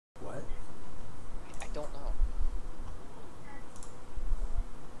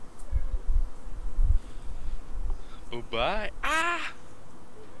Bye. Ah!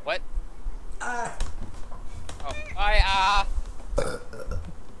 What? Ah! Oh, bye,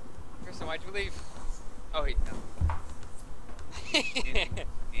 Kristen, why'd you leave? Oh, he, no.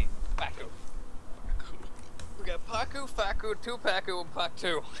 Paku. We got Paku, Faku, Tupaku, and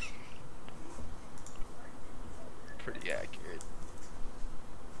Pak2. Pretty accurate.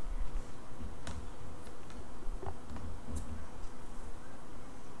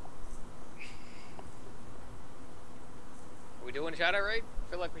 Are we doing shadow raid?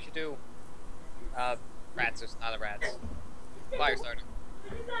 I feel like we should do rats or not rats. Firestarter.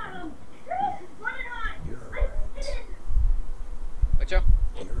 You're a rat. What, Joe?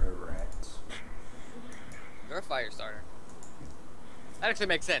 You're a rat. You're a Firestarter. That actually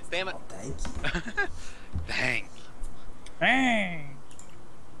makes sense, damn it. Oh, thank you. Dang. Dang.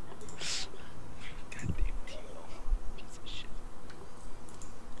 Goddamn Timo. Piece of shit.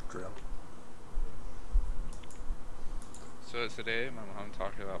 Drill. So today, my mom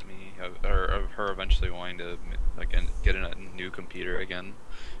talked about me, or of her eventually wanting to like get a new computer again.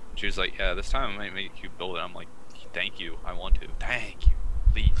 She was like, "Yeah, this time I might make you build it." I'm like, "Thank you, I want to. Thank you,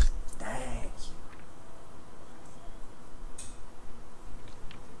 please." Thank you.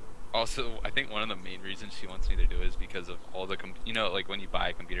 Also, I think one of the main reasons she wants me to do it is because of all the you know, like when you buy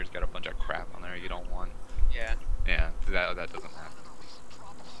a computer, it's got a bunch of crap on there you don't want. Yeah. Yeah, that doesn't happen.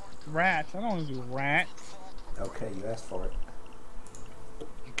 Rats. I don't want to do rats. Okay, you asked for it.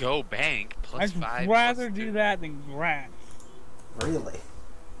 Go bank plus 5. I'd rather plus do 2. that than rats. Really?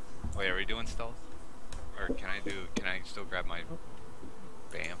 Wait, are we doing stealth? Or can I still grab my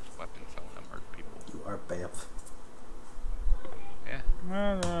BAMF weapons? I want to murder people. You are Bamf. Yeah.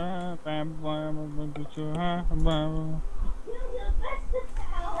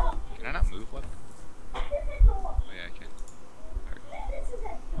 Can I not move weapons? Oh yeah, I can.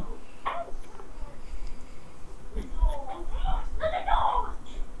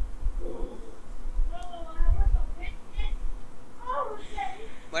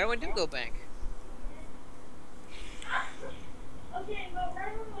 Why don't we do go bank?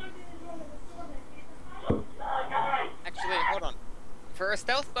 Actually, hold on. For a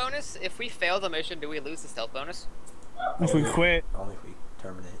stealth bonus, if we fail the mission, do we lose the stealth bonus? If we quit. Only if we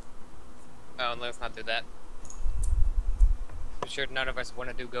terminate. Oh, let's not do that. I'm sure none of us want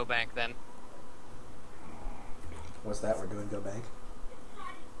to do go bank then. What's that? We're doing go bank?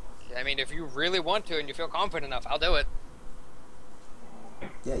 I mean, if you really want to and you feel confident enough, I'll do it.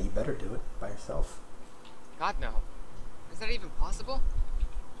 Yeah, you better do it by yourself. God, no. Is that even possible?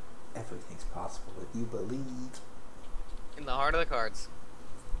 Everything's possible if you believe. In the heart of the cards.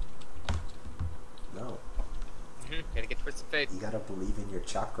 No. Gotta get Twisted Fate. You gotta believe in your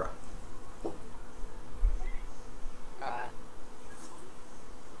chakra.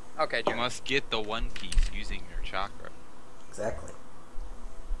 Okay, You Joe. must get the One Piece using your chakra Exactly.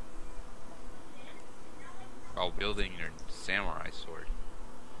 while wielding your samurai sword.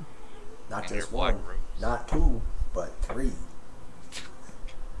 Not And your just black one, robes. not 2, but 3.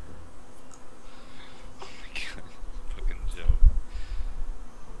 Oh my god, fucking Joe.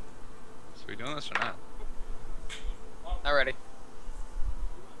 So we doing this or not? Not ready.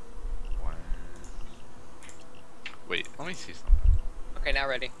 Wow. Wait, let me see something. Okay, now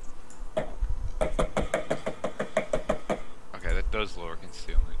ready. Okay, that does lower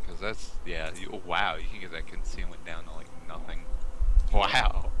concealment, because that's, yeah, wow, you can get that concealment down to like nothing.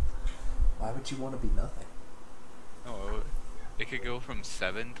 Wow. Why would you want to be nothing? No, it could go from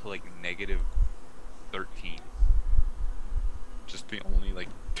 7 to like negative 13. Just the only like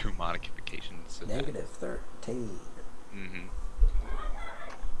 2 modifications. to that. Negative 13. Mm-hmm.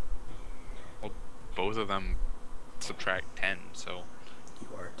 Well, both of them subtract 10, so You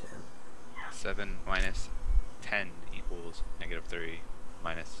are 10. 7 minus 10 equals negative 3,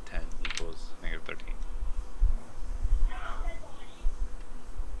 minus 10 equals negative 13.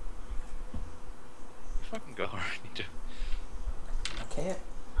 You fucking go already, Joe. I can't.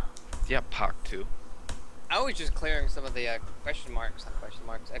 Yeah, Pak 2. I was just clearing some of the question marks, not question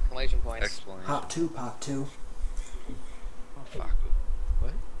marks, exclamation points. Explanation. Pop 2, pop 2. Oh, fuck.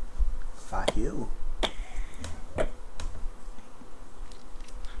 What? Fuck you.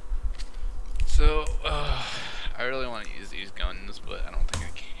 So, I really want to use these guns, but I don't think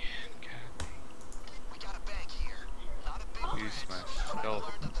I can. God. We got a bank here. Not a big Use my branch. stealth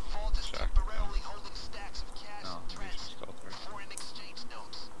Learned that the vault is shotgun. temporarily holding stacks of cash No, and use trends, my stealth rifle. foreign exchange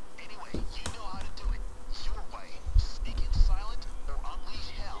notes. Anyway, you know how to do it. Your way. Sneak in silent or unleash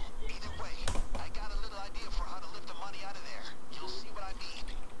hell. Either way, I got a little idea for how to lift the money out of there. You'll see what I mean.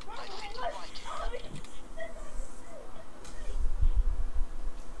 I think you'll like it.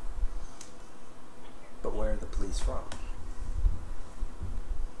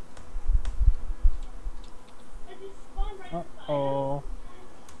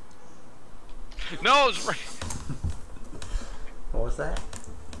 no, it's right. What was that?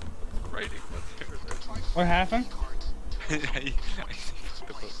 Writing. What happened? I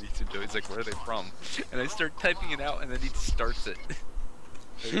see Lisa Joe. He's like, where are they from? And I start typing it out, and then he starts it.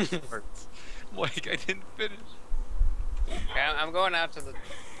 It starts. Like, I didn't finish. Okay, I'm going out to the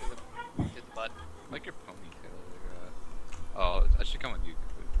butt. I like your ponytail. Oh, I should come with you.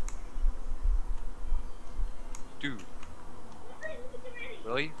 Dude.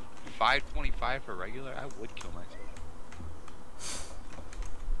 Really? 525 for regular? I would kill myself.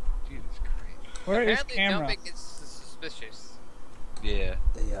 Jesus Christ. Where is Apparently camera? jumping is suspicious. Yeah.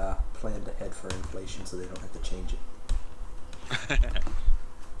 They plan to head for inflation so they don't have to change it.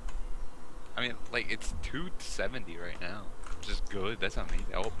 I mean, like, it's 270 right now. Which is good. That's not me.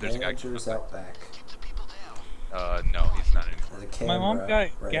 Oh, there's Manager's a guy. out back. No, he's not anymore. There's a camera My mom got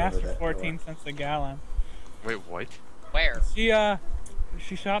right gas over for that 14 door. cents a gallon. Wait, what? Where?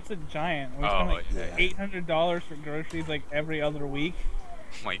 She shops at Giant. We Oh, spend like yeah. $800 for groceries like every other week.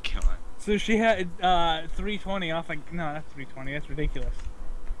 Oh my god. So she had 320 off. Like no, that's 320. That's ridiculous.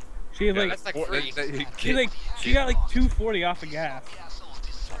 She had Yeah, like That's like free. she got like 240 off of gas.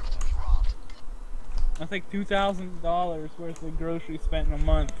 That's like $2,000 worth of groceries spent in a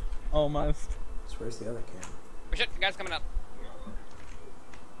month, almost. So where's the other camera? Oh shit, the guy's coming up.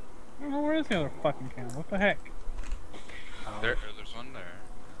 I don't know where is the other fucking camera. What the heck? There's one there.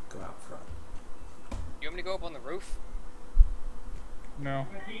 Go out front. You want me to go up on the roof? No.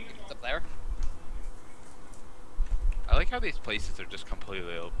 It's up there. I like how these places are just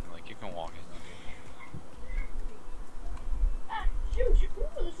completely open. Like, you can walk in.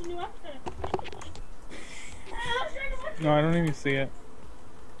 No, I don't even see it.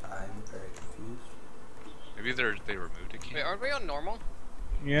 I'm very confused. Maybe they removed a Wait, camera. aren't we on normal?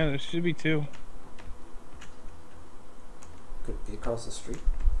 Yeah, there should be two. Could it be across the street?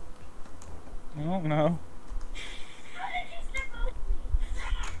 I don't know.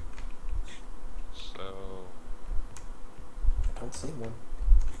 So... I don't see one.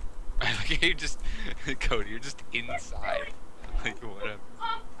 Like, you just... Cody, you're just inside. Like, whatever.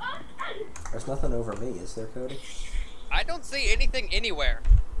 There's nothing over me, is there, Cody? I don't see anything anywhere.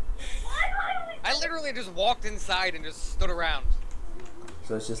 I literally just walked inside and just stood around.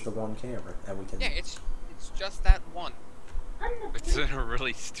 So it's just the one camera, and we can. Yeah, it's just that one. It's in a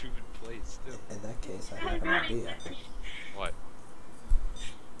really stupid place, too. In that case, I have an idea. What?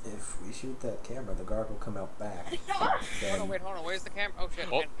 If we shoot that camera, the guard will come out back. Hold Then on, wait, hold on. Where's the camera? Oh shit.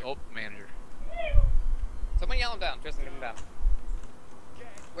 Oh, manager. Someone yell him down. Tristan, get him down.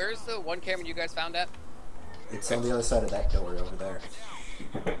 Where's the one camera you guys found at? it's on the other side of that door over there.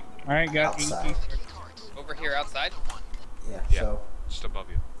 Alright, got Outside. 80. Over here, outside. Yeah. Yeah. So Just above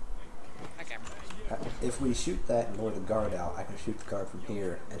you. That camera. if we shoot that and lure the guard out, I can shoot the guard from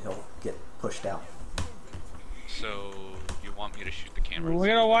here, and he'll get pushed out. So, you want me to shoot the camera? We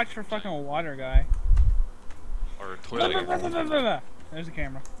gotta watch for fucking water guy. Or toilet guy? There's a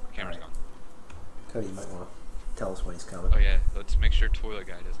camera. Camera's gone. Cody, you might want to tell us when he's coming. Oh yeah, let's make sure toilet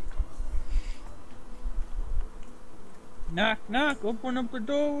guy doesn't come out. Knock, knock, open up the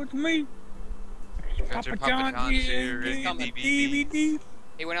door with me. Papa John's here, He's it's coming. DVD.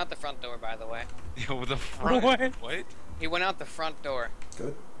 He went out the front door, by the way. Yo, the front. What? He went out the front door.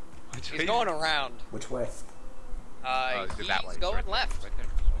 Good. Which He's way? going around. Which way? He's that way. going Right there. left. Right there.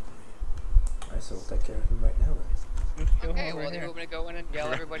 Alright, so we'll take care of him right now then. Let's go Okay, over well, you here. want me to go in and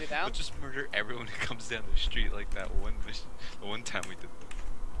yell everybody down? We'll just murder everyone who comes down the street like that one mission, the one time we did that.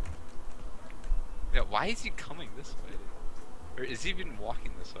 Yeah, why is he coming this way? Or is he even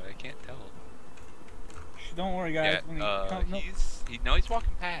walking this way? I can't tell. Don't worry, guys. Yeah, When he comes, no. he's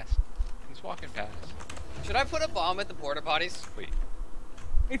walking past. He's walking past. Should I put a bomb at the porta potties? Wait.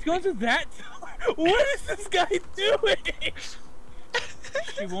 It's going to that door. What is this guy doing?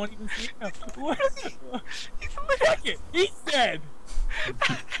 He won't even see him. What is he? Fuck it. He's dead.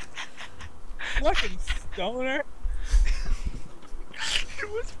 Fucking stoner. He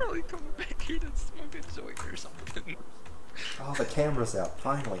was probably coming back here to smoke a joint or something. Oh, the camera's out.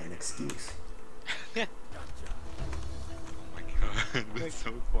 Finally, an excuse. Oh my god, that's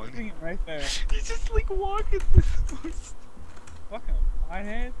so funny. Sitting right there. He's just like walking this most. Fucking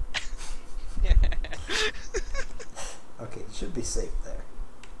pothead. Okay, you should be safe there.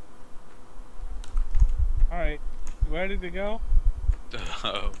 Alright. Ready to go?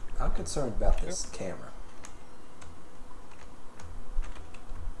 Oh. I'm concerned about this camera.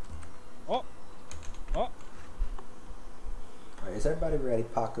 Oh. Oh. Alright, is everybody ready,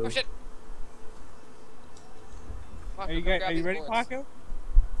 Paco? Oh shit! Fuck, Are you go guys? grab Are you these ready, boards. Paco?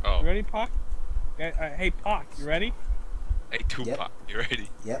 Oh. You ready, Pac? Okay, hey, Pac, you ready? Hey, Tupac, Yep. you ready?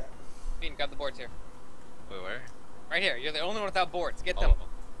 Yep. Bean, grab the boards here. Wait, where? Right here. You're the only one without boards. Get them. Oh,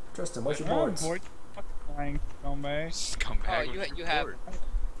 Tristan, where's your Oh, boards? board. Fucking lying, scumbag. scumbag. Oh, with you your have board.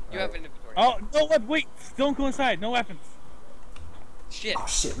 you have an inventory. Oh, no, wait. Don't go inside. No weapons. Shit. Oh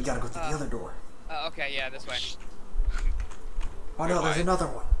shit, we gotta go through the other door. Okay, yeah, this way. Oh no, there's Why? another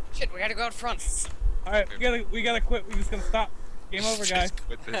one. Shit, we gotta go out front. Alright, we gotta quit. We just gotta stop. Game over, guys. Just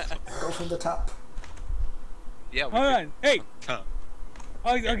quit this. Go from the top. Yeah, we Hold could- on. Hey, Huh.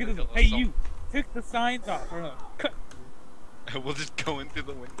 I'll get this. Kill Hey, us all. you. Take the signs off. Or no. Cut. We'll just go in through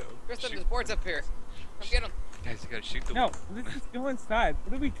the window. Tristan, Shoot. there's boards up here. Come get them. Guys, you gotta shoot the No, window. let's just go inside.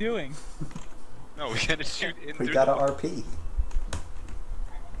 What are we doing? No, we gotta shoot in We through got the a RP.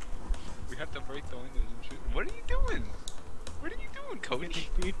 We have to break the windows and shoot. What are you doing? What are you doing, Coach?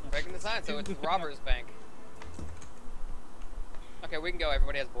 Breaking the sign, so it's robber's bank. Okay, we can go.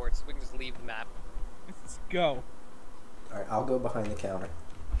 Everybody has boards. We can just leave the map. Let's go. Alright, I'll go behind the counter.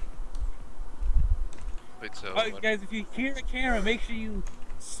 Wait, so Alright, guys, if you hear the camera, make sure you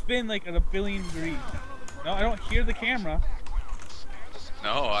spin like at 1,000,000,000 degrees. No, I don't hear the camera.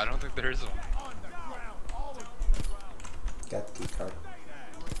 No, I don't think there is one. Got the key card.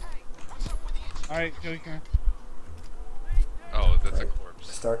 Alright, go camera. Oh, that's a Right. corpse.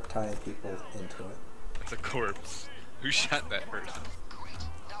 Start tying people into it. That's a corpse. Who shot that person?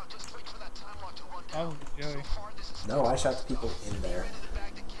 Now just wait for that time lock to run down. Oh, Joey. So far, this is No, I shot the people in there. the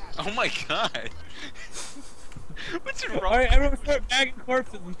bag to catch. Oh my god! What's wrong? Alright, everyone start bagging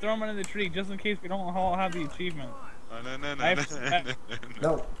corpses and throw them under the tree just in case we don't all have the achievement. Oh, no, no, no, I no, have-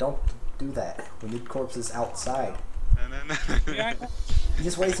 no, No, don't do that. We need corpses outside. no, no, no. Yeah, You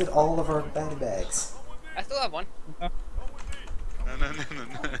just wasted all of our body bags. I still have one. No, no, no, no,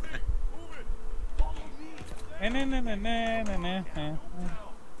 no.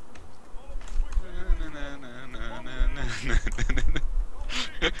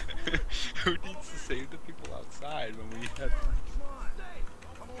 Who needs to save the people outside when we have...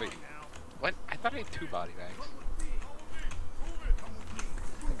 Wait, what? I thought I had 2 body bags.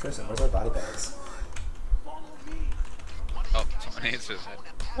 Hey, Tristan, where's our body bags? Oh, someone answered that.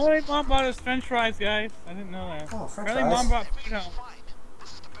 Oh, hey, Mom bought us french fries, guys. I didn't know that. Oh, french Apparently, Mom fries. brought food home.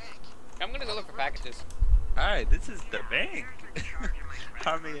 I'm gonna go look for packages. Alright, this is the bank.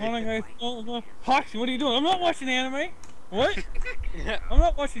 How many? Hold on, guys. Oh, Hoxie, what are you doing? I'm not watching anime. What? I'm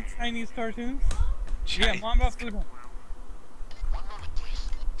not watching Chinese cartoons. Yeah, Mom brought food home.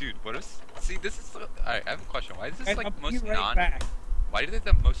 Dude, what is... See, this is... Alright, I have a question. Why is this Guys, like I'll the be most right back. Why are they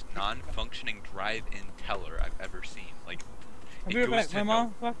the most non-functioning drive-in teller I've ever seen? Like, I'll it be right goes back. to My no-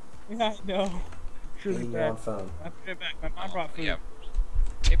 mom. Fuck. Yeah, no. Should be Getting your own back. phone. I'll be right back. My mom brought food. Yeah,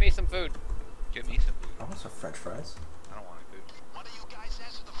 Give me some food. give me some food. I want some french fries. I don't want any food. One of you guys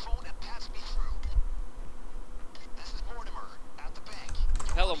answer the phone and pass me through. This is Mortimer at the bank.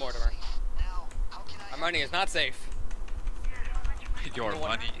 Hello, Mortimer. Now, how can I My money is not safe. Your You know what?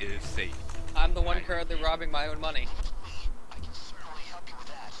 money is safe. I'm the one Right. currently robbing my own money. I can certainly help you with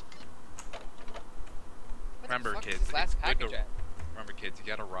that. What the Remember, fuck is kids, this last it's good package to- at? Remember, kids, you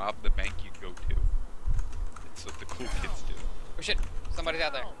gotta rob the bank you go to. It's what the cool kids do. Oh shit, somebody's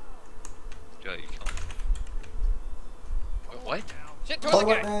out there. Joe, you kill him. Wait, what? Shit, toilet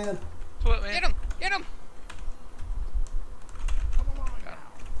Toilet guy. man! Toilet man. Get him! Get him! Got him.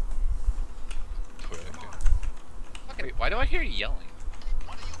 Toilet man. Fucking Wait, why do I hear yelling?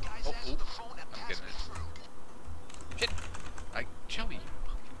 One of you guys Oh, answer ooh. the phone and I'm pass getting me it. through. shit. Joey.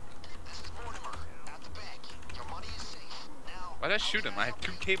 This is Mortimer at the bank. Your money is safe. Now, Why'd I shoot him? I have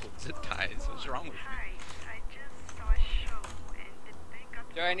 2 cable zip ties. What's wrong with me? Hi, I just saw a show and the bank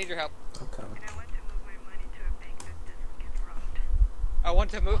got Joey, I need your help. I'm coming. and I want to move my money to a bank that doesn't get robbed. I want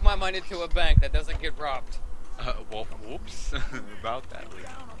to move my money to a bank that doesn't get robbed. Well, whoops. About that.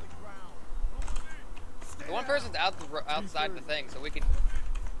 The one person's outside the thing, so we can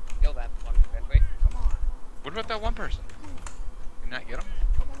kill that one, can't we? What about that one person? Can you not get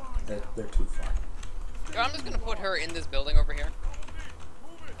him? They're too far. Yo, I'm just gonna put her in this building over here.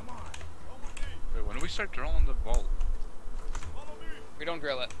 Wait, when do we start drilling the vault? We don't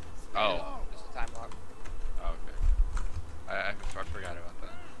drill it. Oh. Just a time lock. Oh, okay. I forgot about that.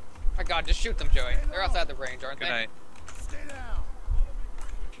 My god, just shoot them, Joey. They're outside the range, aren't Good they? night.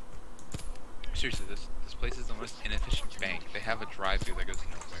 Seriously, this place is the most inefficient bank. They have a drive-through that goes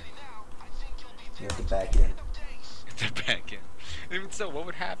nowhere. You have to back in. They're back in. Even so, what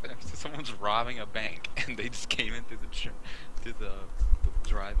would happen if someone's robbing a bank and they just came in through the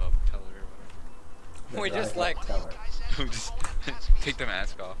drive-up teller or The We just, drive-up like- teller. whatever? Just take the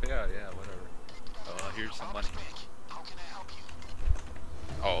mask off. Yeah, whatever. Oh, here's some money. how can I help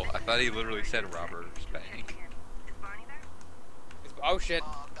you? Oh, I thought he literally said robber's bank. Is Barney there? Oh shit.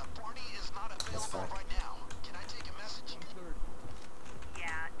 The Barney is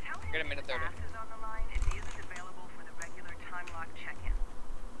Get a minute 30. Ass is on the line if he isn't available for the regular time lock check-in.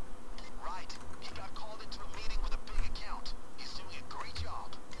 Right. He got called into a meeting with a big account. He's doing a great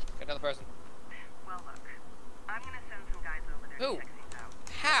job. Get another person. Well, look, I'm gonna send some guys over there Who? to check things out.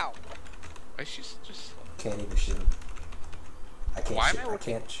 How? Why she's just. Can't even shoot him. I can't Why shoot. am I I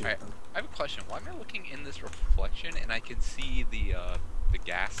looking? can't shoot Alright, them. I have a question. Why am I looking in this reflection and I can see the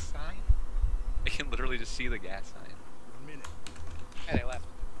gas sign? I can literally just see the gas sign. 1 minute. Hey, they left.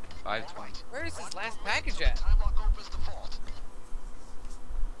 520. Where is this last Wait package till the at? time lock opens the vault.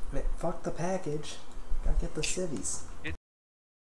 Man, fuck the package. Gotta get the civvies.